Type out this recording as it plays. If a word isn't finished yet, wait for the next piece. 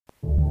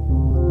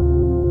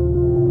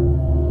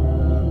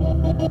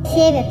Ooh,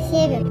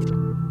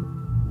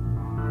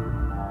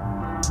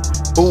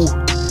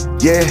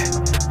 yeah,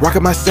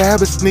 rockin' my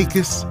Sabbath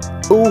sneakers.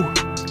 Ooh,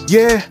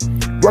 yeah,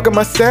 rockin'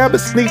 my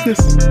Sabbath sneakers.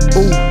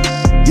 Ooh,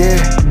 yeah,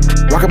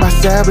 rockin' my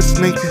Sabbath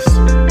sneakers.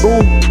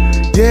 Ooh,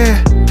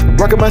 yeah,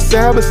 rockin' my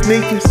Sabbath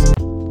sneakers.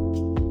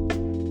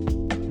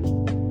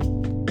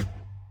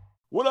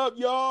 What up,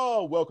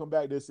 y'all? Welcome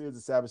back. This is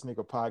the Sabbath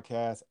Sneaker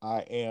Podcast. I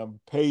am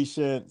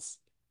Patience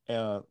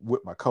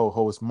with my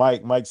co-host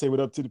Mike. Mike, say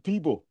what up to the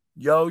people.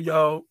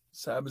 Yo,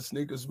 Sabbath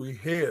Sneakers, we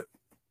here.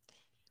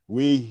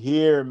 We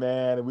here,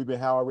 man, and we've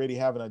been already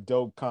having a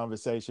dope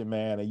conversation,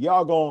 man. And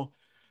y'all gonna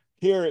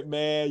hear it,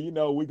 man. You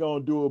know, we're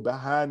gonna do a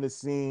behind the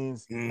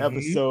scenes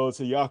episode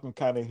so y'all can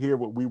kind of hear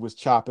what we was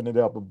chopping it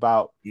up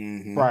about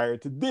prior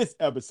to this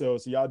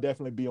episode. So y'all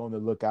definitely be on the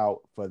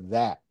lookout for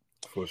that.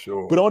 For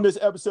sure. But on this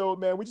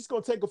episode, man, we're just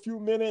gonna take a few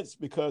minutes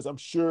because I'm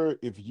sure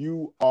if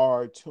you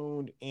are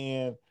tuned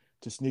in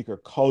to sneaker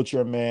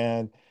culture,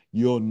 man,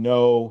 you'll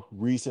know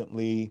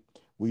recently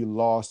we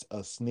lost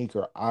a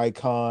sneaker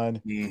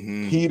icon,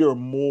 Peter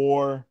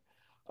Moore,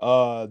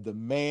 the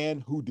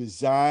man who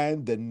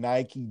designed the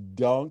Nike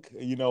Dunk,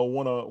 you know,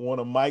 one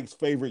of Mike's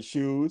favorite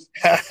shoes.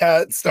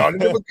 Starting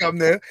to become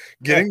there.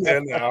 Getting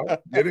there now.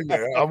 Getting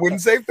there. I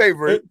wouldn't say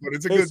favorite, but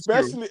it's a good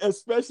shoe.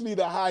 Especially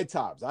the high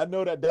tops. I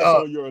know that's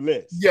on your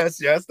list. Yes,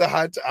 the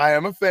high top. I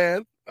am a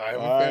fan. I am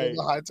a fan of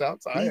the high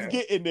tops. He's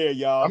getting there,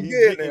 y'all. He's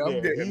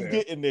getting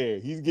there.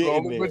 He's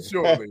getting there. But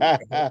surely.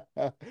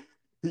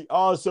 He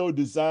also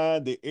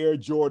designed the Air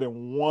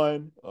Jordan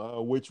 1,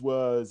 which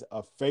was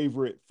a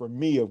favorite for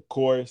me, of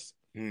course.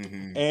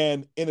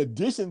 And in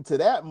addition to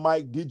that,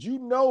 Mike, did you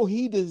know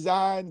he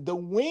designed the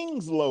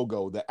Wings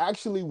logo, the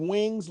actually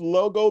Wings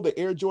logo, the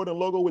Air Jordan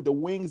logo with the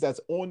wings that's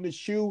on the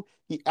shoe?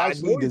 He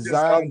actually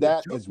designed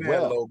that as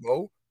well.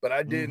 Logo, but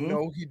I didn't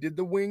know he did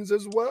the wings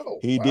as well.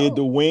 He did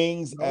the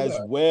wings as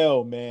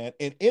well, man.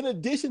 And in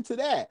addition to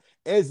that,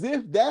 as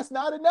if that's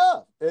not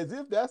enough,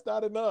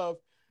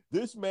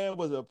 this man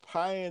was a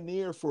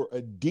pioneer for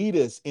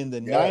Adidas in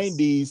the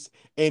 90s,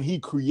 and he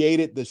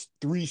created the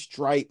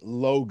three-stripe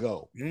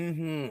logo.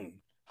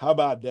 How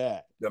about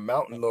that? The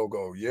mountain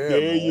logo, yeah.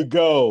 There you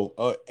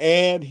go.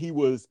 And he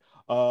was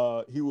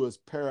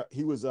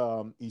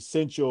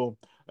essential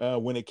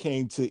when it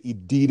came to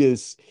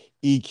Adidas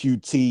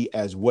EQT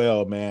as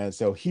well, man.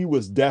 So he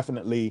was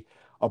definitely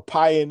a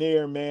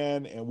pioneer,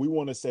 man. And we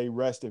want to say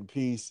rest in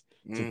peace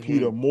to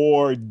Peter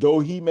Moore.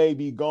 Though he may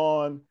be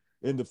gone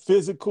in the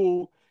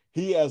physical,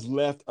 he has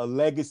left a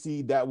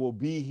legacy that will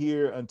be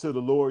here until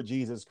the Lord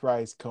Jesus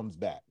Christ comes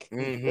back.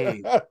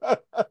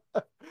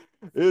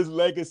 His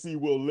legacy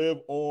will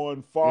live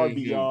on far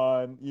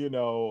beyond, you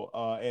know,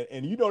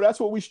 and you know, that's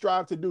what we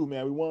strive to do,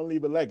 man. We want to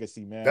leave a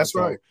legacy, man. That's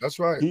right. That's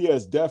right. He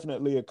has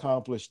definitely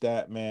accomplished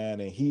that, man.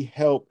 And he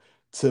helped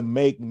to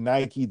make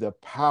Nike the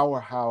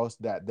powerhouse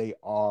that they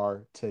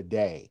are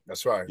today.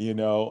 That's right. You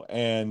know,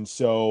 and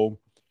so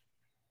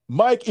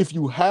Mike, if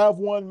you have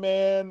one,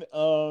 man,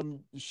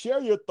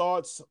 share your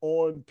thoughts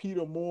on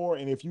Peter Moore.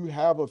 And if you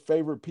have a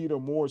favorite Peter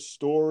Moore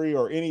story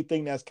or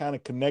anything that's kind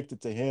of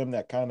connected to him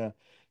that kind of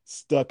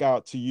stuck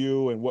out to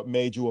you and what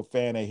made you a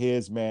fan of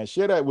his, man,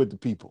 share that with the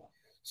people.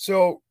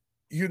 So,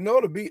 you know,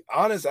 to be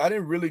honest, I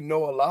didn't really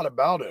know a lot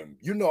about him.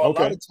 You know, a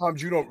lot of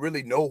times you don't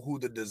really know who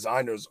the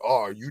designers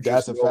are. You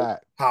just know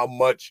how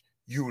much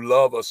you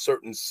love a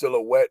certain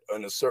silhouette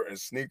and a certain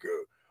sneaker.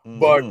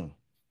 But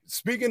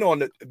speaking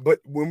on but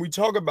when we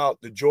talk about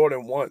the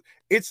Jordan 1,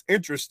 it's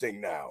interesting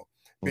now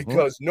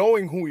because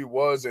knowing who he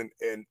was and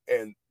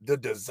the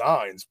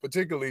designs,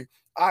 particularly,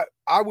 I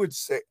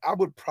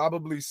would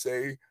probably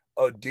say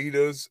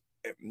Adidas.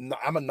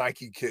 I'm a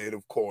Nike kid,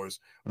 of course,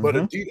 but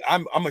Adidas,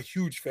 I'm a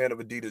huge fan of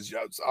Adidas.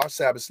 Our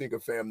Sabbath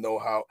sneaker fam know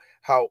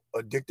how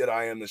addicted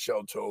I am to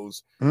shell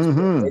toes. They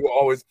were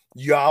always,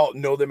 y'all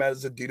know them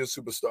as Adidas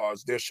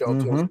superstars. They're shell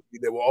toes.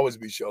 They will always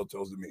be shell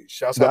toes to me.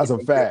 That's a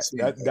fact.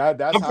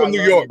 That's I'm from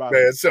New York,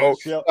 man. So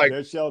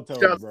they're shell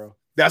toes, bro.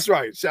 That's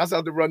right. Shouts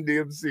out to Run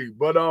DMC.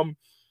 But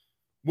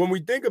when we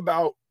think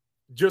about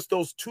just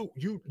those two,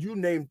 you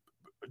named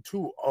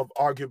two of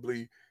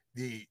arguably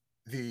the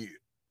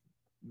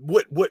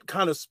what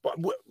kind of spot,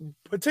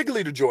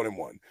 particularly the Jordan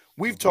 1.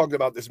 We've talked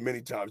about this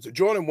many times. The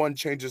Jordan 1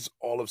 changes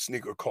all of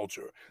sneaker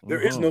culture. There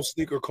is no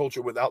sneaker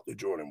culture without the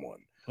Jordan 1.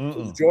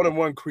 So the Jordan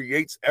 1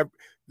 creates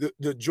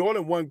the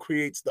Jordan 1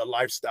 creates the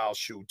lifestyle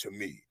shoe to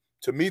me.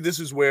 To me, this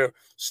is where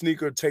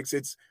sneakers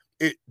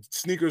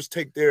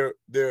take their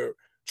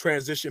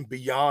transition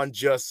beyond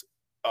just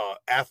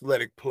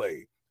athletic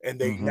play. And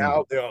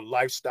they're a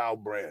lifestyle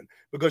brand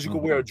because you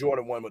can wear a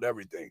Jordan 1 with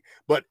everything.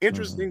 But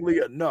interestingly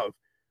enough,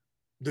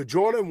 the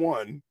Jordan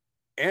 1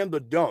 and the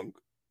Dunk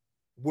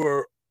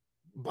were,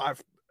 by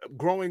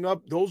growing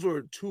up, those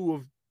were two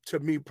of, to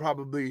me,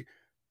 probably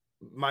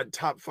my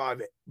top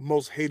 5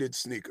 most hated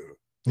sneaker.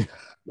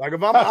 Like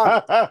if I'm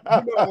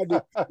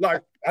honest,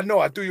 I know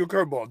I threw you a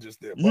curveball just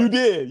there. You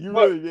did. You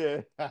really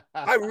did.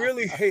 I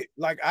really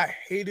I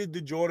hated the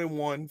Jordan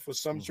 1 for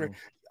some strange.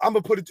 I'm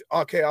gonna put it.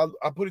 Okay, I'll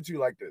put it to you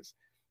like this.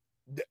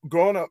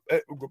 growing up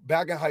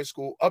back in high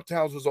school,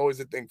 Uptowns was always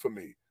a thing for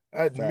me.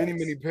 I had Facts.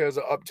 many pairs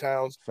of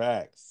Uptowns.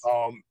 Facts.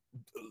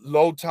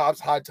 Low tops,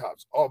 high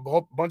tops, a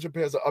bunch of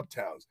pairs of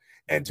Uptowns.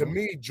 And to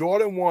me,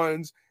 Jordan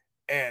 1s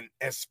and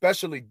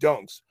especially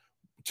Dunks,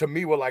 to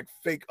me, were like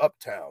fake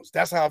Uptowns.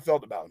 That's how I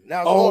felt about them.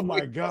 Now, oh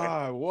my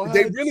God, what?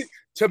 They really,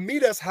 to me,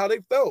 that's how they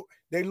felt.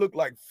 They looked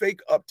like fake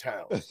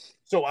Uptowns.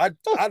 So I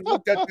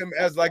looked at them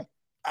as like,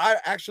 I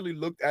actually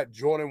looked at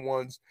Jordan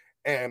 1s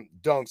and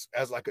Dunks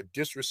as like a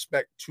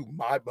disrespect to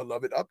my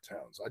beloved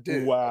Uptowns. I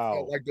did. Wow. I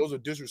felt like those are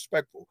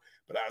disrespectful.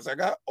 But as I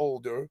got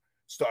older,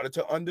 started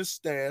to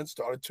understand,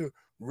 started to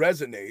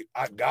resonate,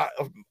 I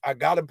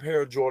got a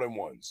pair of Jordan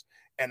 1s.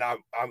 And I'm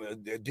a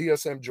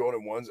DSM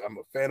Jordan 1s. I'm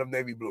a fan of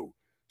navy blue.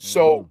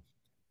 So,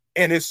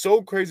 and it's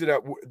so crazy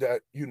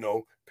that you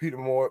know, Peter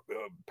Moore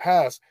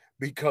passed,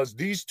 because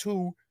these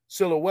two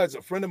silhouettes,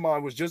 a friend of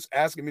mine was just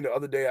asking me the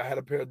other day, I had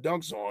a pair of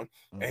Dunks on,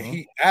 and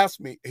he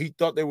asked me, he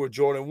thought they were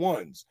Jordan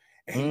 1s.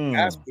 And he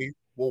asked me,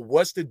 well,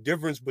 what's the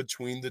difference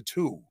between the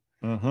two?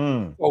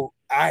 So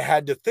I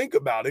had to think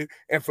about it.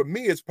 And for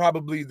me, it's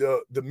probably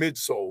the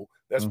midsole.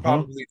 That's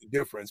probably the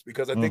difference,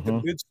 because I think the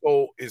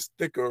midsole is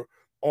thicker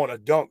on a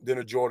Dunk than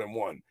a Jordan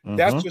 1.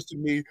 That's just to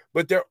me,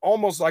 but they're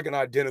almost like an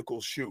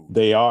identical shoe.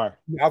 They are.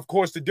 Now, of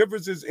course, the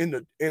differences in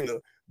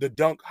the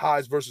Dunk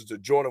highs versus the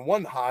Jordan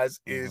 1 highs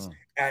is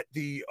at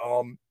the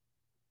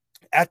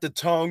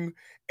tongue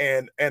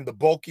and the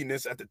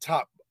bulkiness at the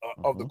top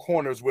of the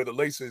corners where the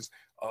laces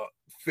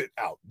fit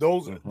out.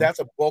 Those that's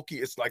a bulky,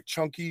 it's like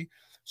chunky.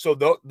 So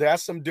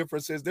there's some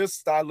differences. There's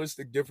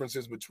stylistic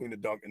differences between the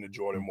Dunk and the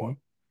Jordan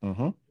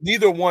 1.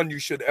 Neither one you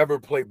should ever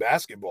play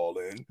basketball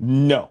in.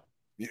 No.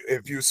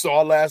 If you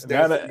saw Last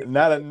Dance,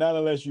 not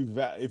unless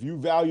if you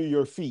value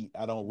your feet,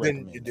 I don't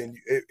recommend. Then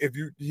if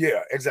you,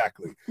 yeah,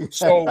 exactly.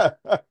 So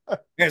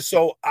and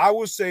so I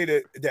would say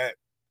that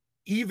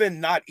even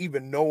not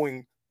even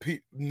knowing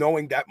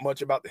that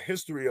much about the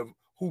history of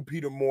who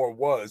Peter Moore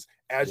was,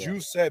 as you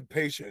said,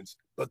 patience,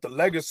 but the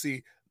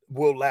legacy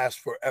will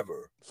last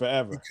forever.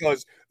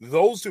 Because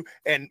those two,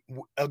 and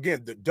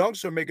again, the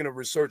Dunks are making a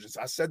resurgence.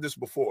 I said this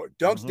before.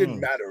 Dunks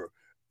didn't matter.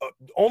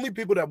 Only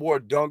people that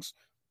wore Dunks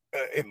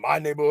in my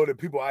neighborhood and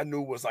people I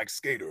knew was like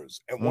skaters.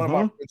 And one of my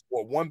friends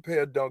wore one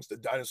pair of Dunks, the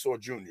Dinosaur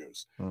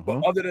Juniors.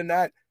 But other than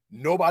that,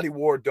 nobody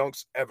wore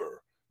Dunks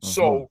ever.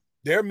 So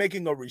they're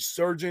making a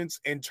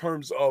resurgence in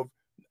terms of,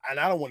 and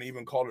I don't want to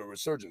even call it a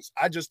resurgence.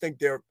 I just think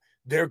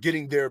they're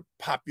getting their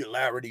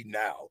popularity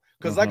now.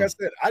 Because like I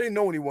said, I didn't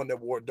know anyone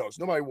that wore Dunks.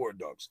 Nobody wore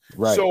Dunks.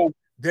 Right. So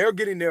they're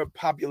getting their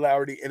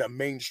popularity in a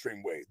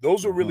mainstream way.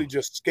 Those are really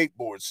just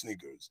skateboard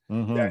sneakers.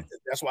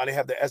 That's why they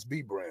have the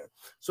SB brand.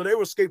 So they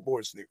were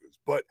skateboard sneakers.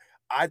 But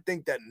I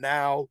think that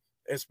now,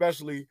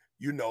 especially,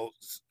 you know,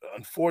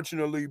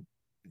 unfortunately,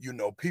 you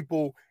know,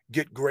 people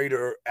get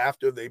greater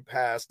after they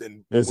passed.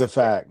 And it's a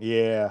fact.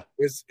 Yeah.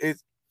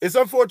 It's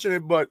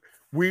unfortunate, but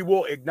we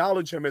will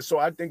acknowledge him. And so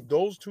I think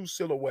those two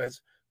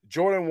silhouettes,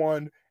 Jordan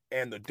 1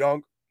 and the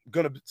Dunk,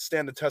 gonna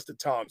stand the test of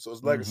time. So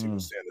his legacy will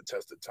stand the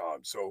test of time.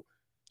 So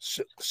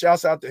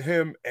shouts out to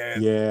him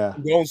and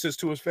condolences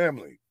to his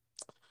family.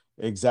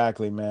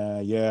 Exactly,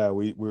 man. Yeah,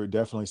 we're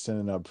definitely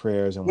sending up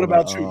prayers, and what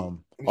about you?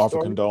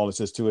 Offer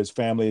condolences to his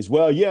family as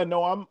well. Yeah,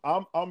 no,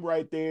 I'm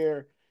right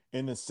there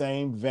in the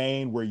same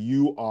vein where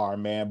you are,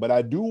 man. But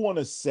I do want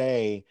to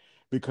say,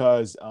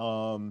 because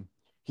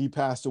he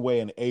passed away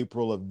in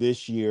April of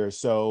this year,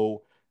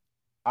 so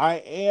I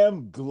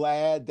am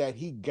glad that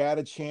he got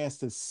a chance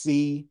to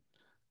see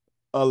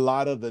a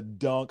lot of the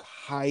Dunk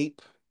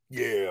hype.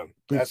 Yeah,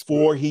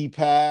 before he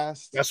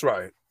passed. That's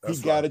right. He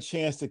got a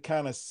chance to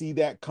kind of see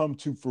that come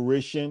to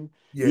fruition.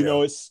 Yeah. You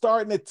know, it's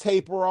starting to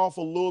taper off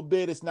a little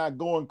bit. It's not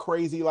going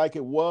crazy like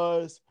it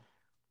was,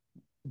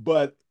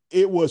 but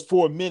it was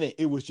for a minute.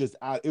 It was just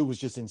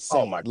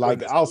insane. Oh my like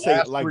goodness. I'll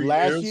say, like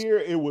last year,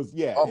 it was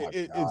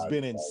it's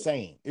been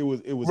insane. It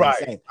was right.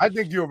 Insane. I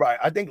think you're right.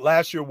 I think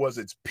last year was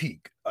its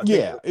peak.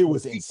 It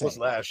was insane. Was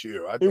last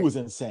year. I think. It was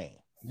insane.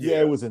 Yeah,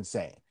 it was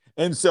insane.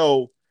 And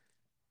so.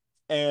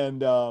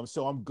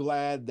 So I'm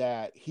glad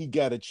that he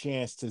got a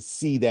chance to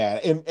see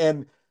that.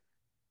 And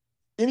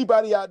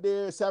anybody out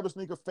there, Sabbath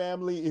Sneaker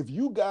family, if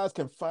you guys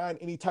can find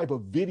any type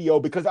of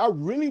video, because I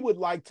really would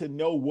like to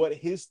know what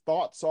his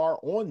thoughts are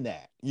on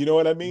that. You know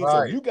what I mean? Right.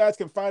 So if you guys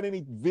can find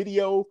any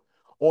video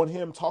on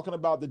him talking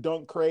about the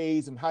Dunk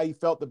craze and how he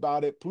felt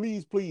about it,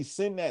 please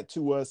send that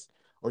to us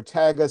or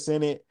tag us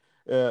in it.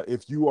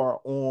 If you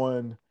are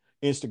on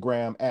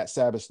Instagram at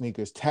Sabbath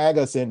Sneakers, tag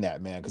us in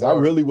that, man, because I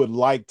really would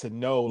like to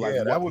know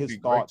what his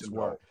thoughts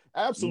were.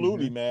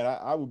 Absolutely, man.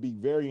 I would be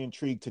very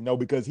intrigued to know,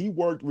 because he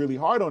worked really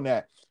hard on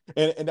that.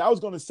 And I was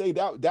going to say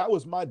that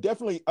was my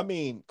definitely. I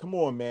mean, come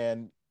on,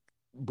 man,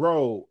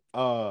 bro.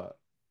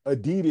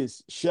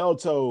 Adidas Shell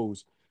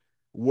Toes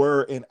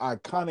were an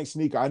iconic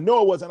sneaker. I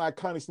know it was an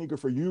iconic sneaker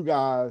for you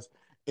guys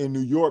in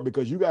New York,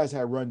 because you guys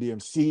had Run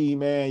DMC,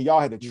 man.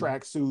 Y'all had the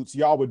track suits.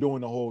 Y'all were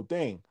doing the whole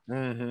thing.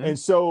 And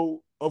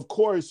so, of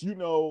course, you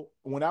know,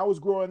 when I was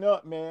growing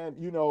up, man,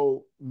 you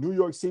know, New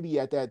York City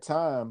at that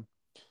time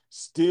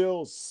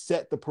still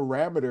set the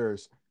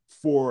parameters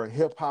for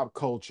hip hop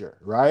culture,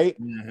 right?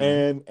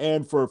 Mm-hmm.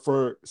 And for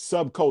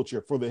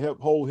subculture, for the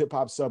whole hip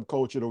hop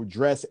subculture to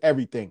address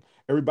everything.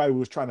 Everybody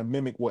was trying to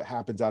mimic what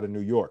happens out of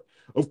New York.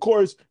 Of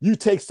course, you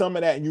take some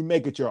of that and you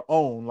make it your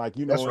own. Like,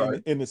 you That's know,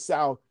 right. in the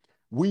South,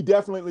 we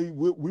definitely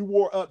we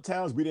wore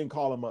uptowns. We didn't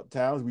call them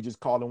uptowns. We just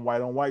called them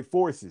white on white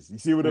forces. You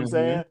see what I'm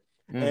saying?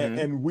 Mm-hmm. Mm-hmm.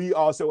 And we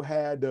also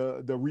had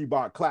the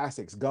Reebok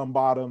classics, gum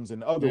bottoms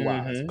and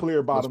otherwise, Mm-hmm. clear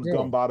Let's bottoms,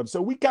 gum go. bottoms.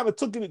 So we kind of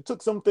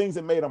took some things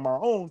and made them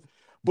our own.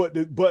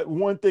 But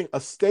one thing, a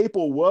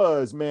staple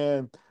was,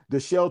 man, the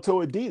shell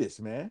toe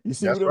Adidas, man. You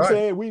see That's what I'm right.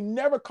 saying? We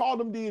never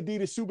called them the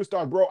Adidas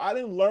superstars, bro. I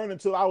didn't learn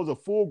until I was a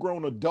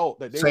full-grown adult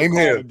that they were Same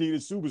called here.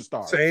 Adidas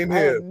superstars. Same I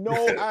here. had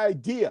no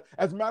idea.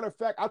 As a matter of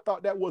fact, I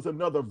thought that was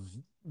another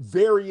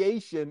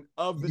variation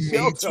of the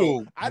shell Me toe.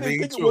 too. I didn't Me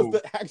think it was too.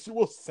 the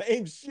actual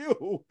same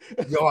shoe.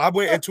 Yo, I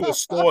went into a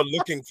store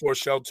looking for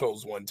shell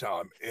toes one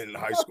time in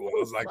high school. I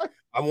was like,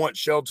 I want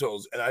shell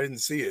toes, and I didn't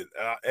see it.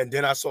 And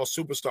then I saw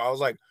Superstar. I was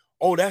like,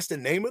 oh, that's the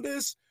name of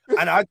this?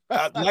 And I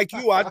like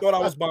you, I thought I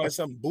was buying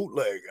some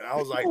bootleg. And I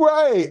was like,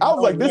 Right. I was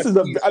no, like, this is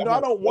please, I I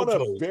want don't shell want a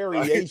toes.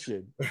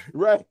 variation.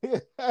 Right.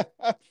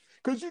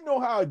 Because you know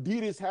how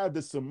Adidas had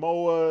the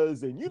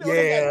Samoas and, you know,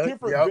 they got Yeah,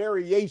 different yep.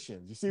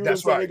 variations. You see what I'm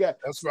That's saying? They right. got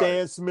That's right.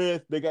 Stan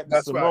Smith, they got the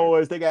That's right.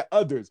 Samoas, they got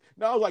others.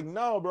 Now I was like,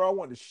 no, bro, I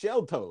want the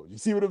shell toes. You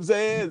see what I'm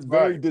saying? It's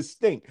very Right.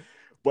 distinct.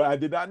 But I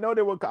did not know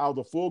they were, I was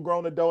a full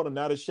grown adult. I'm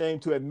not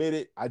ashamed to admit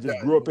it. I just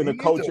grew up in Me a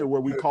neither. culture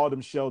where we called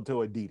them shell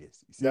toe Adidas.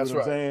 You see what That's I'm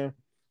right. saying?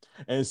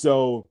 And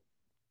so,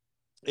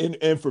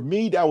 and for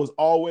me, that was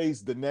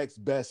always the next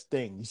best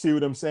thing. You see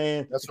what I'm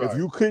saying? That's If right.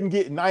 you couldn't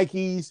get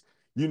Nikes,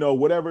 you know,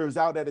 whatever was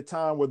out at the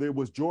time, whether it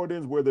was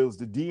Jordans, whether it was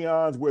the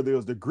Deons, whether it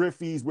was the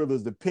Griffies, whether it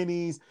was the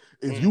Pennies,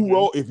 if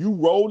you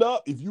rolled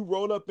up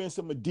in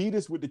some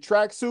Adidas with the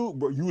tracksuit,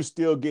 bro, you were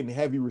still getting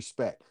heavy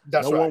respect.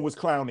 That's No right. one was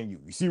clowning you.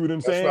 You see what I'm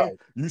That's saying? right.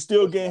 You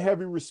still That's getting right.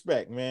 heavy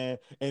respect, man.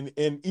 And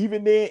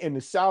even then in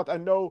the South, I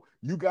know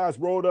you guys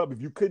rolled up. If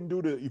you didn't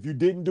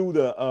do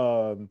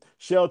the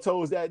shell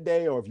toes that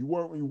day, or if you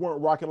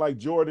weren't rocking like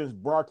Jordans,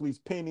 Barclays,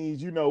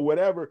 Pennies, you know,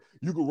 whatever,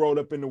 you could roll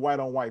up in the white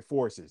on white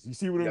forces. You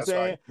see what I'm That's right.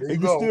 saying? There you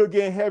And you go. still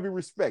getting heavy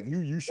respect.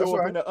 You That's show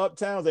up in right. the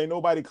uptowns, ain't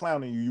nobody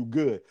clowning you. You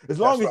good. As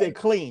long That's as they right.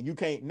 clean. You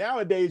can't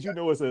nowadays, you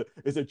know, it's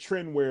a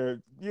trend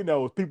where, you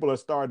know, people are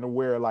starting to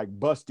wear like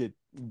busted,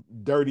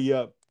 dirty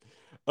up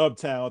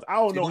uptowns. I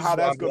don't See, know this is how why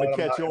that's I'm gonna glad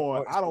I'm catch not on.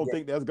 on I don't Instagram.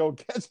 think that's gonna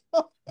catch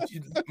on.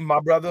 My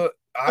brother,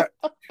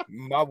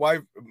 my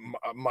wife,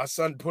 my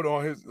son put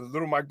on his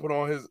little Mike put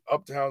on his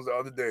uptowns the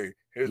other day,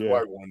 his Yeah.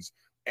 white ones,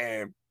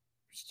 and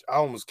I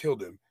almost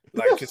killed him.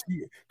 Like,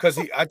 cause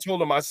he, I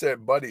told him, I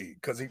said, buddy,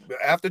 cause he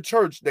after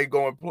church they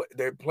go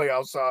and play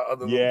outside.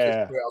 Other little kids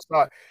Yeah. play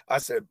outside. I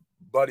said,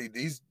 buddy,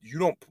 these you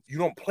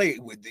don't play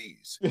with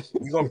these.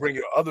 You're gonna bring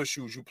your other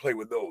shoes. You play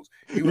with those.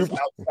 He was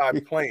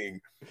outside playing,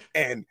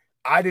 and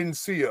I didn't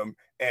see him.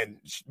 And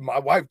my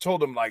wife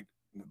told him, like,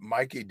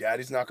 Mikey,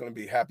 Daddy's not gonna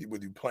be happy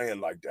with you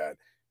playing like that.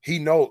 He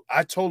know.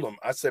 I told him,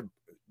 I said,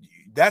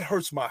 that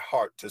hurts my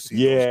heart to see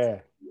those. Yeah.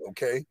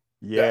 Okay,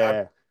 that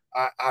Yeah.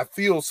 I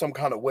feel some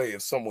kind of way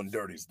if someone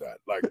dirties that.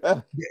 Like,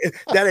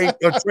 that ain't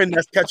a trend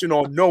that's catching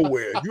on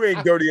nowhere. You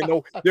ain't dirtying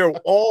no. They're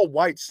all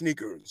white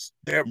sneakers.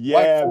 They're white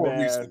Yeah, for a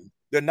man. reason.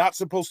 They're not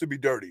supposed to be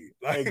dirty.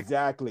 Like,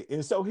 Exactly.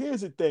 And so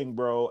here's the thing,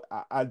 bro.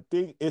 I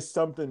think it's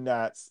something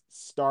that's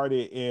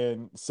started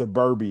in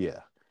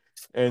suburbia.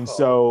 And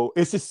so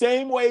it's the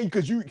same way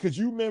because you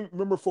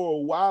remember for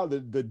a while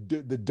the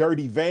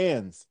dirty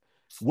vans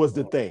was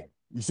the thing.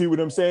 You see what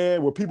I'm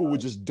saying? Where people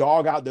would just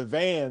dog out the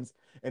vans,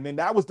 and then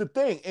that was the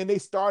thing. And they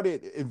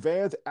started,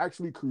 Vans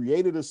actually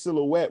created a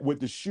silhouette with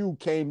the shoe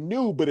came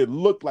new, but it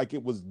looked like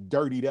it was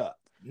dirtied up.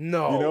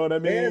 no, You know what I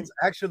mean? Vans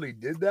actually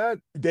did that.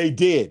 They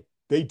did.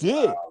 They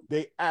did. Wow.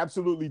 They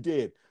absolutely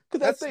did.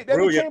 Because That's that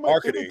brilliant became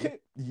marketing.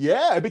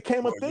 it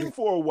became a Well, thing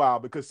for a while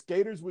because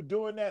skaters were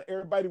doing that.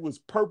 Everybody was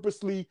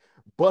purposely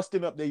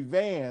busting up their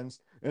Vans.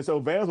 And so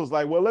Vans was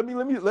like, well,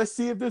 let's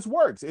see if this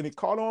works. And it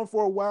caught on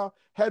for a while.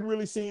 Hadn't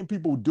really seen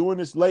people doing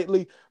this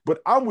lately,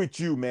 but I'm with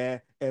you, man.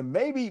 And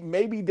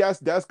maybe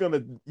that's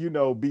gonna, you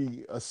know,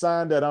 be a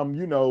sign that I'm,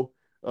 you know,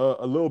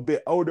 a little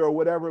bit older or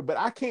whatever. But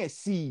I can't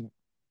see,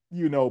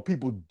 you know,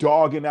 people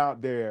dogging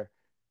out their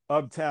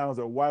uptowns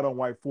or white on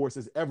white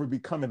forces ever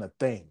becoming a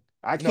thing.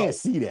 I can't No,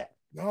 see that.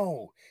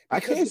 no, I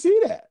because can't see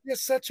that.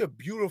 it's such a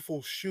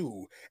beautiful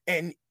shoe,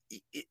 and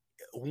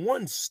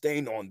one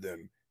stain on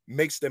them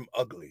makes them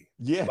ugly.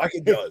 Yeah. Like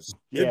it does.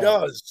 It Yeah.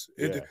 does.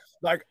 Yeah.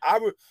 Like I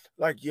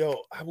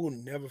will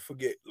never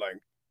forget, like,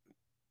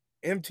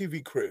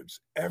 MTV Cribs.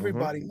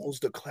 Everybody knows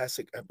the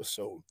classic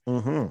episode.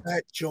 Mm-hmm.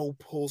 Fat Joe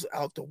pulls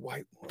out the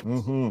white ones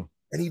Mm-hmm.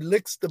 and he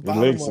licks the He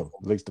bottom licks of them.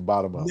 them. Licks the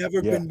bottom of them.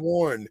 Never Yeah. been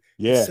worn.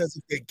 He Yeah. says,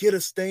 if they get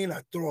a stain,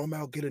 I throw them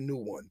out, get a new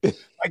one.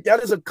 Like,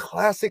 that is a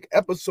classic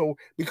episode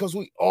because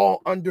we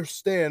all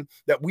understand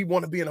that we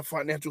want to be in a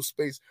financial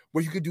space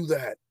where you could do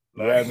that.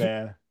 Yeah, Like,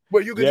 man.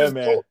 where you could Yeah, just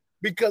man. go,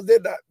 because they're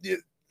not,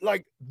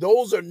 like,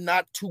 those are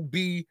not to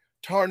be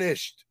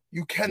tarnished.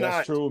 You cannot.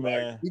 That's true, like,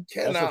 man. you That's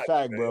cannot, a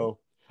fact, man. bro.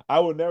 I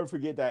will never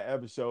forget that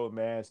episode,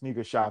 man.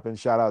 Sneaker shopping.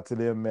 Shout out to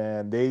them,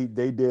 man. They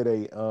did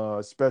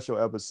a special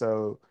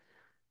episode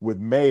with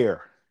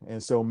Mayor,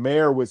 and so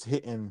Mayor was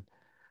hitting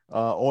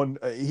on.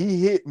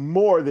 He hit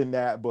more than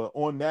that, but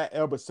on that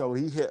episode,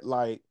 he hit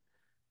like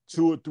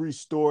 2 or 3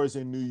 stores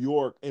in New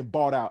York and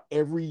bought out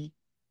every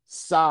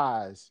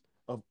size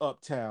of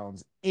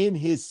Uptowns in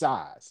his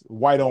size,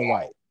 white on Wow.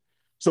 white.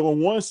 So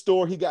in one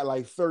store he got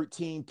like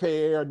 13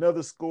 pair,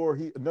 another store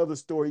he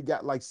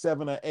got like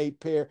 7 or 8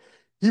 pair.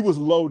 He was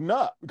loading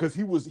up because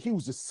he was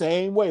the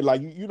same way.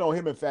 Like you know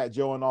him and Fat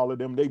Joe and all of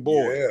them, they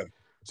boys. Yeah.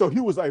 So he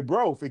was like,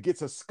 bro, if it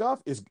gets a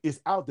scuff, it's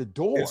out the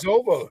door. It's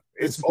over.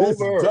 It's It's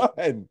over.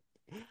 done.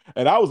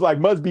 And I was like,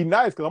 must be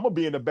nice because I'm gonna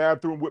be in the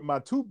bathroom with my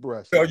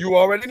toothbrush. Well, you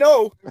already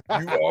know.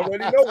 You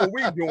already know what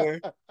we doing.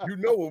 You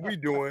know what we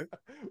doing.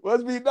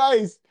 Must be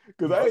nice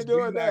because I ain't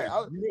doing nice.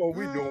 that. You know what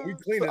we doing. We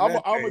cleaning So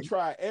that I'm gonna thing.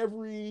 try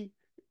every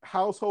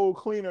household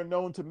cleaner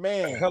known to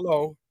man.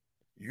 Hello.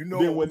 You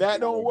know. Then when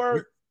that don't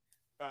work,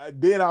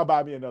 then I'll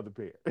buy me another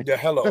pair. Yeah,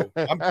 hello.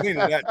 I'm cleaning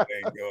that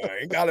thing, yo. I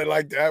ain't got it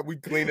like that. We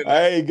cleaning that.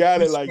 I ain't got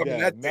We it like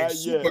scrubbing that. thing Not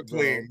super yet,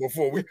 clean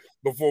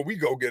before we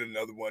go get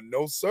another one.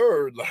 No,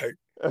 sir. Like,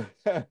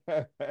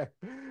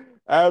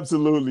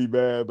 absolutely,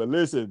 man. But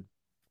listen,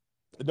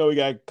 I know we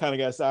kind of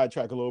got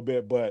sidetracked a little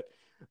bit, but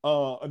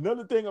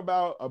another thing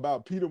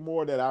about Peter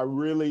Moore that I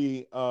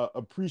really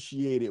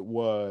appreciated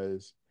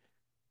was,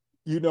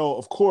 you know,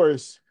 of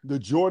course, the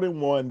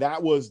Jordan 1,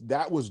 that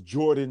was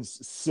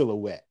Jordan's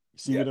silhouette.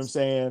 See what I'm yes.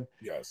 saying?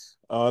 Yes.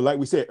 Like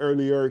we said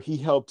earlier, he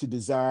helped to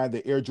design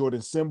the Air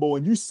Jordan symbol,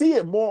 and you see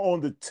it more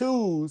on the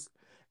 2s,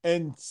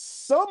 and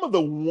some of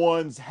the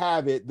 1s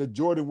have it, the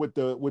Jordan with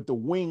the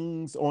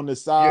wings on the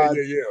side.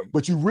 Yeah.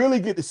 But you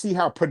really get to see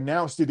how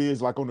pronounced it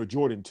is, like on the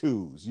Jordan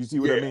 2s. You see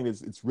what I mean?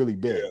 It's really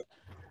big. Yeah.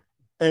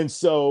 And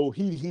so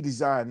he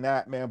designed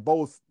that, man.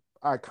 Both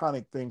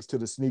iconic things to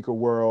the sneaker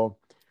world,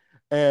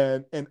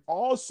 and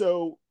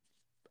also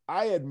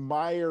I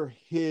admire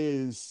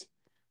his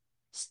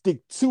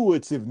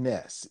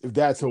stick-to-itiveness, if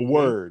that's a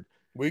word.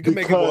 We can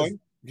make it one.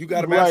 You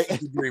got a master's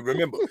degree.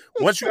 Remember,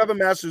 once you have a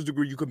master's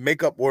degree, you can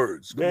make up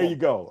words. There you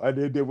go. I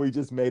did. We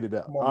just made it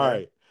up. All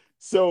right.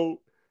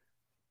 So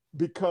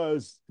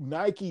because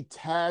Nike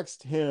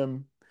taxed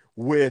him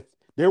with,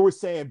 they were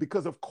saying,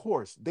 because of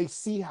course they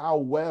see how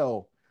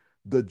well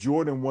the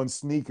Jordan 1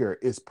 sneaker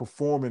is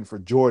performing for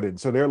Jordan.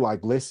 So they're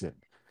like, listen,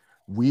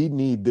 we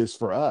need this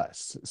for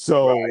us.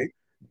 So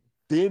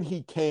then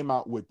he came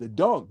out with the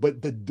Dunk,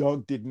 but the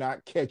Dunk did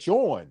not catch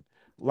on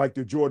like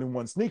the Jordan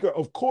 1 sneaker,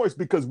 of course,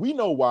 because we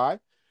know why.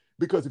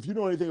 Because if you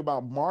know anything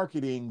about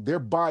marketing,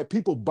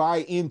 people buy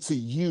into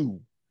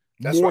you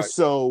more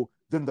so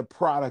than the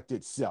product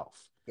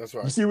itself. That's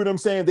right. You see what I'm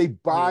saying? They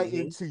buy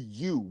into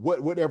you,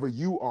 whatever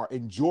you are.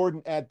 And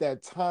Jordan at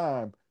that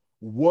time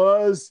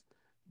was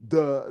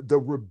the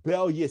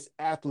rebellious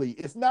athlete.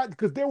 It's not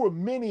because there were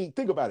many,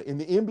 think about it, in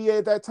the NBA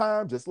at that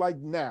time, just like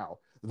now,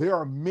 there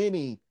are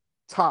many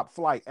top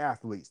flight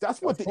athletes.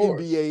 That's what the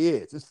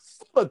NBA is. It's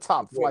full of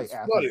top flight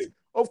athletes.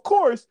 Of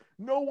course,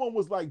 no one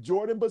was like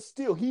Jordan, but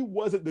still, he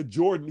wasn't the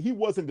Jordan. He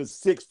wasn't the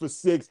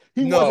 6'6".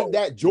 He wasn't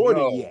that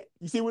Jordan yet.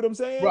 You see what I'm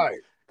saying? Right.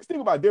 Because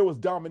think about it, there was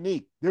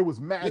Dominique, there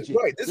was Magic.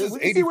 Right. This is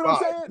 85. See what I'm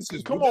saying? This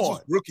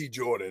is rookie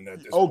Jordan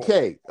at this point.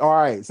 Okay. All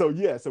right. So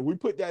so we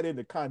put that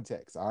into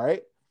context. All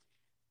right.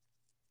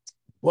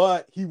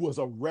 But he was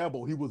a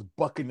rebel. He was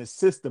bucking the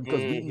system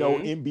because we know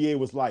NBA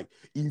was like,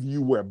 either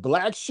you wear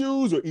black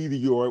shoes or either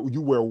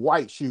you wear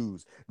white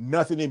shoes.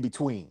 Nothing in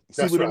between.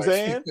 See what I'm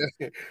saying?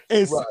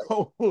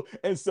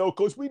 And so,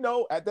 coach, we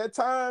know at that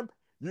time,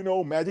 you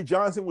know, Magic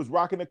Johnson was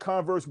rocking the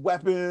Converse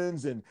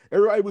weapons and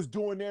everybody was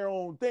doing their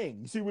own thing.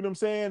 You see what I'm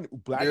saying?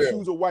 Black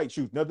shoes or white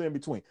shoes, nothing in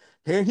between.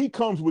 Here he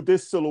comes with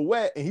this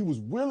silhouette, and he was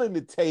willing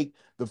to take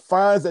the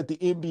fines that the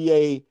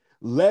NBA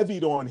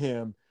levied on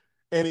him,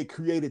 and it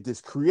created this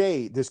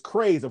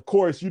craze. Of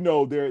course, you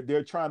know,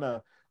 they're trying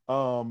to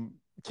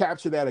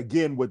capture that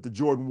again with the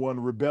Jordan 1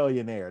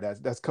 Rebellion Air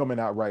that's coming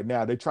out right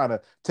now. They're trying to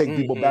take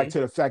people back to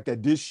the fact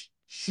that this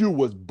shoe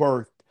was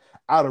birthed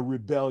out of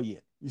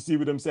rebellion. You see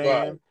what I'm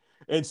saying? Right.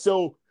 And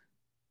so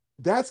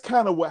that's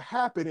kind of what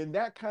happened, and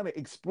that kind of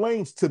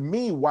explains to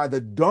me why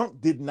the Dunk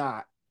did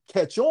not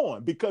catch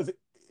on, because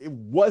it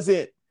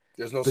wasn't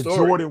the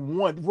Jordan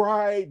 1.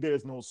 Right?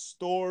 There's no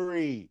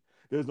story.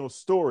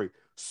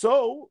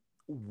 So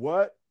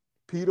what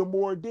Peter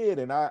Moore did,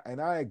 and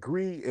I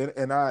agree,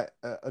 and I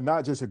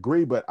not just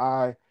agree, but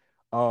I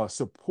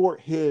support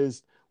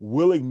his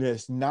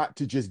willingness not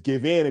to just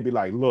give in and be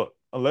like, look,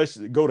 unless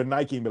you go to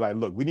Nike and be like,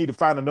 look, we need to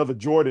find another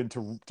Jordan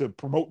to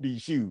promote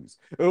these shoes,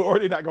 or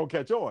they're not gonna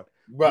catch on.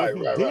 What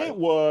he did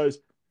was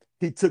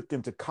he took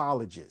them to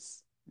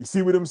colleges. You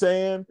see what I'm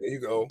saying? There you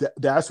go.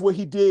 That's what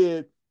he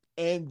did,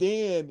 and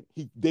then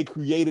they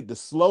created the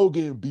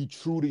slogan, "Be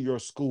true to your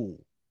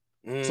school."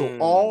 So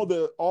all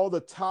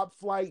the top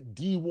flight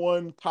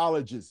D1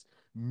 colleges,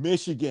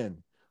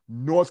 Michigan,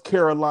 North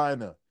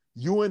Carolina,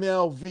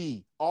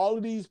 UNLV, all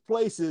of these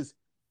places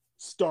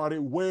started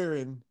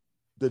wearing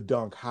the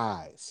Dunk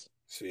highs.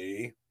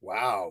 See?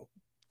 Wow.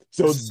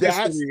 So This is that's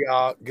history,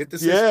 y'all. Get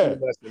this history yeah.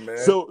 lesson, man.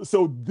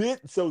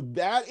 So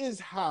that is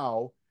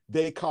how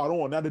they caught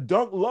on. Now the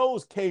dunk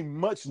lows came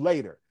much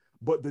later,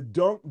 but the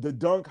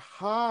dunk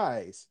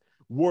highs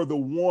were the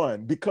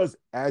one because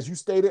as you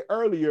stated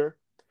earlier,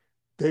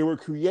 they were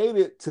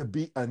created to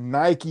be a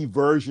Nike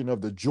version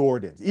of the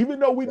Jordans. Even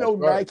though we That's know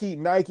right.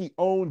 Nike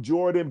owned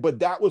Jordan, but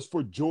that was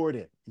for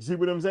Jordan. You see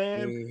what I'm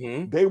saying?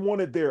 Mm-hmm. They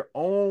wanted their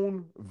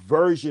own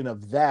version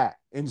of that.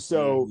 And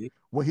so Mm-hmm.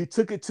 when he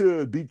took it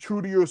to be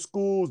true to your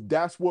schools,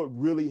 that's what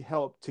really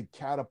helped to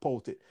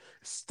catapult it.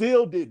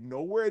 Still did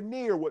nowhere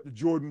near what the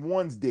Jordan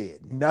 1s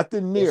did.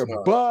 Nothing That's near,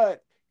 not.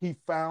 but he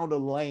found a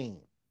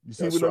lane. You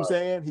see That's what I'm right.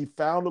 saying? He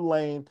found a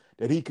lane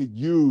that he could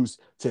use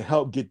to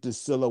help get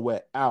this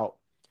silhouette out.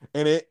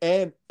 And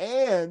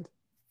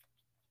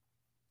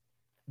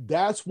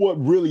that's what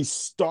really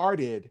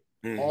started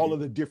all Mm-hmm. of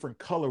the different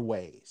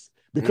colorways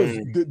because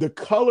Mm. the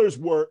colors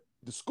were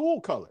the school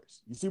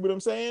colors. You see what I'm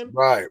saying?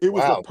 Right. It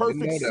was the Wow. Didn't perfect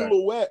know that.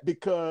 silhouette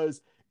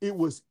because it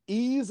was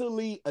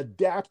easily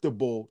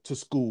adaptable to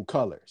school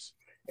colors.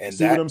 You And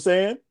see what that I'm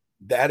saying?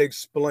 that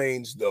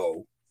explains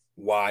though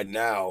why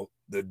now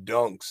the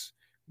dunks,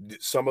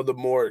 some of the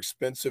more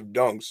expensive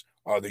dunks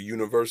are the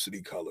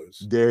university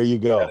colors. There you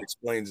That go.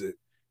 explains it.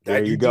 There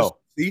That you you just go.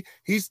 see,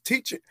 he's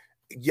teaching.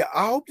 Yeah,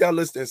 I hope y'all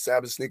listening,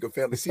 Sabbath Sneaker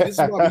family. See, this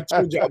is why we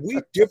told y'all we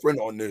different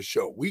on this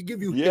show. We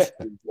give you Yeah.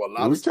 history for a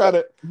lot of We try stuff.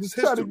 to This is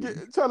try to history.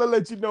 get try to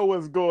let you know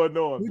what's going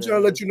on, We trying to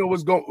man. let you know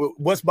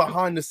what's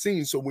behind the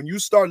scenes. So when you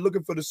start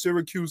looking for the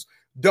Syracuse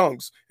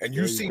dunks and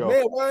you There you see, go.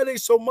 man, why are they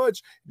so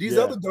much? These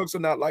Yeah. other dunks are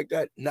not like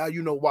that. Now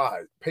you know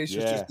why.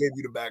 Patience Yeah. just gave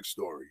you the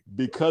backstory.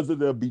 Because of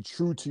the Be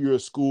True to Your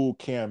School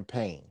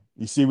campaign.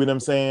 You see what I'm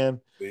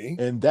saying? See?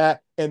 And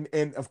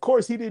of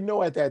course he didn't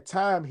know at that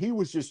time. He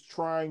was just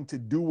trying to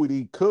do what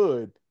he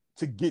could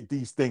to get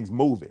these things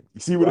moving. You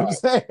see what I'm Right.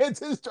 saying?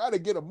 Just try to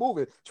get them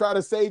moving, try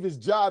to save his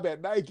job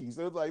at Nike.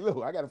 So it's like,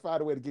 look, I got to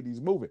find a way to get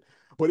these moving.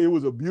 But it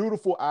was a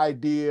beautiful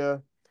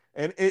idea.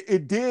 And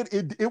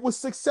it was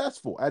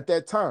successful at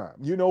that time,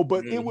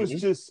 but it was Mm-hmm.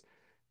 just,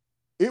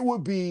 it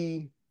would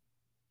be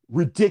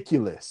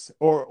ridiculous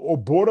or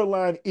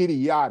borderline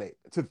idiotic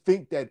to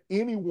think that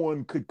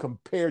anyone could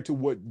compare to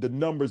what the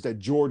numbers that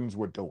Jordans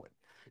were doing.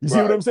 You see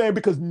what Right. I'm saying?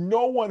 Because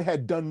no one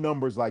had done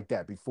numbers like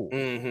that before. You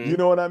Mm-hmm.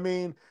 know what I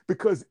mean?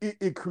 Because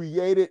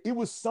it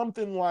was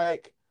something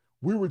like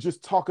we were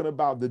just talking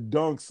about the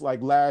dunks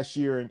like last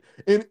year,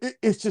 and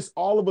it's just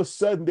all of a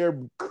sudden they're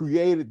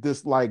created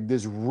this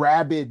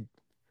rabid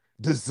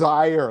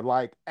desire,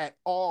 like at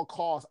all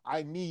costs,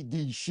 I need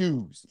these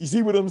shoes. You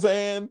see what I'm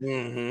saying?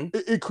 Mm-hmm.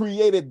 It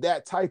created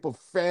that type of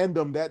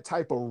fandom, that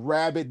type of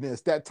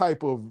rabidness, that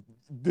type of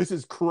this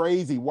is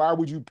crazy. Why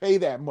would you pay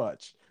that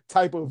much?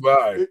 Type of,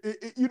 Right.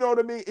 you know what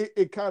I mean?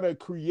 It kind of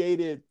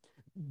created.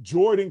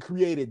 Jordan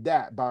created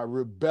that by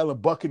rebelling,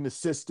 bucking the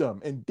system,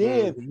 and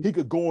then Mm-hmm. he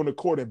could go on the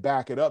court and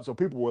back it up. So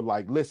people were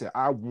like, "Listen,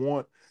 I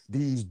want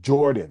these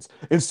Jordans,"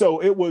 and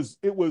so it was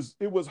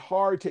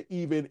hard to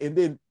even. And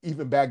then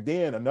even back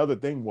then, another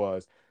thing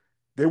was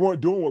they weren't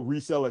doing what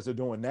resellers are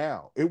doing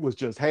now. It was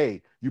just,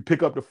 hey, you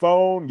pick up the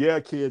phone. Yeah,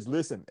 kids,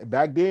 listen. And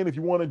back then, if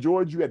you wanted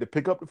George, you had to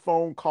pick up the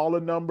phone, call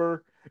a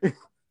number,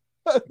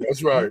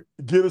 That's you right.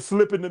 get a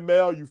slip in the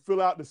mail, you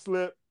fill out the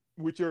slip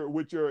with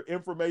your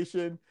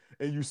information,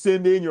 and you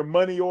send in your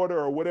money order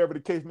or whatever the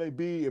case may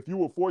be. If you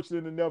were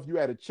fortunate enough, you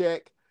had a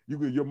check.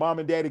 Your mom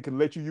and daddy can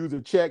let you use a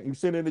check. You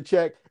send in a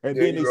check, and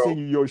There then you they go. send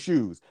you your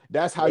shoes.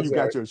 That's how That's you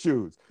right. got your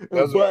shoes.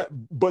 That's right.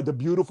 But the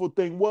beautiful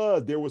thing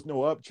was there was no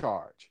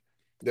upcharge.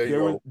 There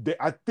you go.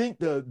 I think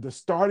the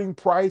starting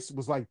price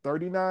was like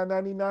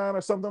 $39.99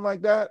 or something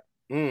like that.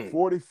 Mm.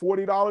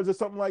 $40 or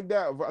something like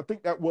that. I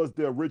think that was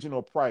the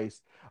original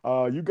price.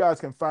 You guys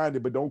can find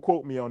it, but don't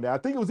quote me on that. I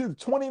think it was either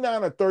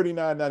 29 or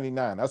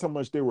 39.99. That's how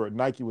much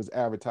Nike was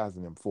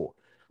advertising them for.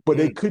 But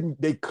Mm.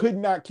 they could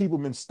not keep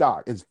them in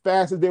stock. As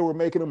fast as they were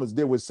making them, as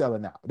they were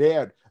selling out. They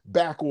had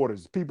back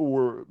orders. People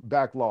were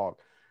backlogged.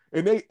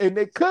 And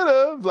they could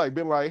have like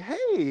been like,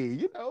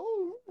 hey,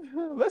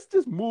 let's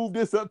just move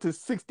this up to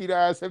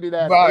 69,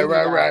 79, Right,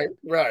 right, right,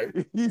 $80.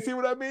 right. You see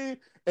what I mean?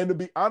 And to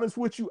be honest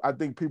with you, I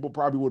think people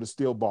probably would have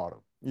still bought them.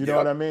 You know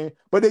Yep. what I mean?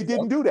 But they Yep.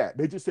 didn't do that.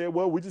 They just said,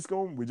 well, we're just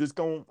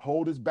gonna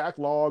hold this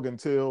backlog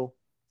until,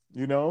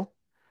 you know,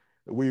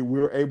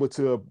 we're able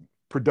to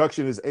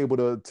production is able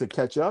to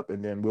catch up,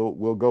 and then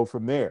we'll go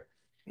from there.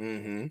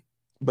 Mm-hmm.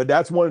 But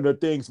that's one of the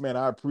things, man,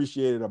 I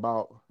appreciated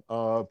about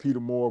Peter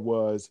Moore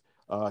was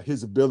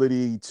his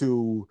ability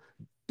to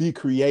be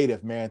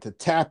creative, man, to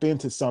tap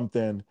into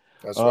something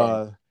That's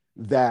right.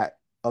 that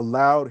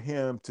allowed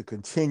him to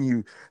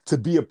continue to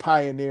be a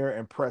pioneer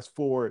and press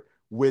forward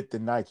with the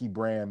Nike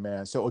brand,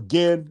 man. So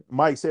again,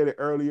 Mike said it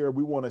earlier,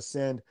 we want to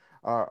send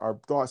our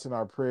thoughts and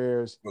our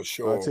prayers For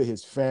sure. to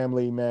his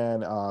family,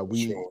 man. For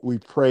we sure. we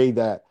pray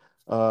that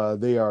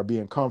they are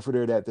being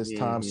comforted at this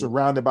time, Mm-hmm.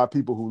 surrounded by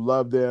people who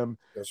love them.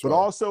 That's But right.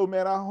 also,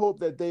 man, I hope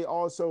that they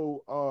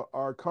also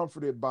are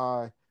comforted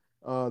by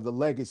the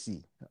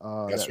legacy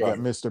That's that right.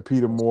 Mr.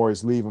 Peter Moore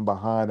is leaving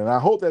behind. And I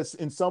hope that's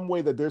in some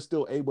way that they're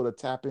still able to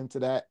tap into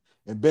that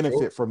and Sure.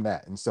 benefit from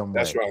that in some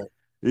That's way. right.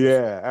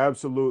 Yeah,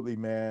 absolutely,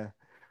 man.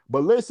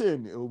 But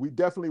listen, we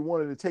definitely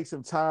wanted to take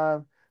some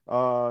time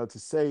to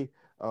say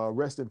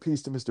rest in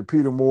peace to Mr.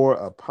 Peter Moore,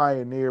 a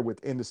pioneer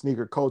within the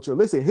sneaker culture.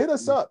 Listen, hit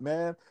us up,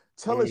 man.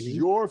 Tell us Mhm.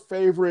 your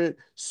favorite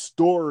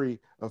story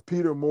of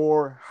Peter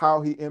Moore,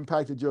 how he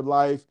impacted your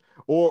life,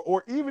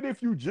 or even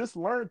if you just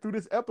learned through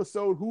this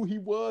episode who he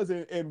was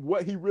and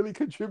what he really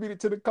contributed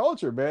to the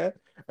culture, man.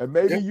 And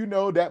maybe Yeah. you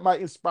know that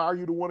might inspire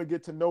you to want to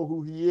get to know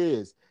who he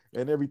is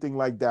and everything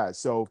like that.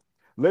 So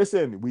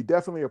listen, we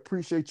definitely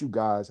appreciate you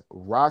guys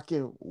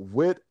rocking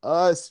with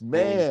us,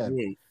 man.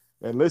 Mhm.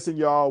 And listen,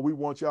 y'all, we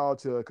want y'all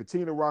to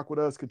continue to rock with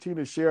us,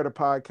 continue to share the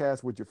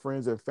podcast with your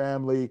friends and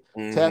family.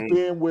 Tap Mhm.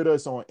 in with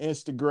us on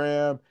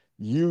Instagram,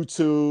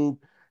 YouTube,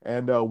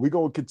 and we're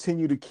going to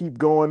continue to keep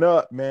going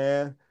up,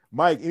 man.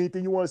 Mike,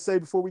 anything you want to say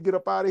before we get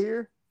up out of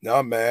here?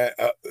 No, man.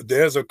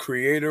 There's a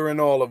creator in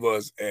all of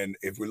us, and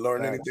if we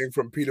learn Facts. anything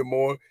from Peter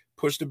Moore,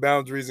 push the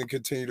boundaries and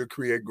continue to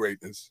create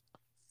greatness.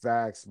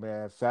 Facts,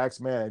 man.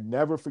 Facts, man. And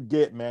never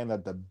forget, man,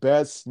 that the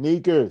best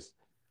sneakers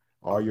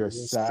are your Your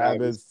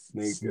Sabbath Sabbath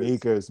sneakers.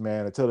 sneakers,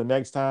 man. Until the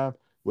next time,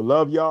 we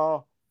love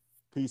y'all.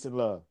 Peace and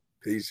love.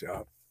 Peace,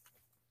 y'all.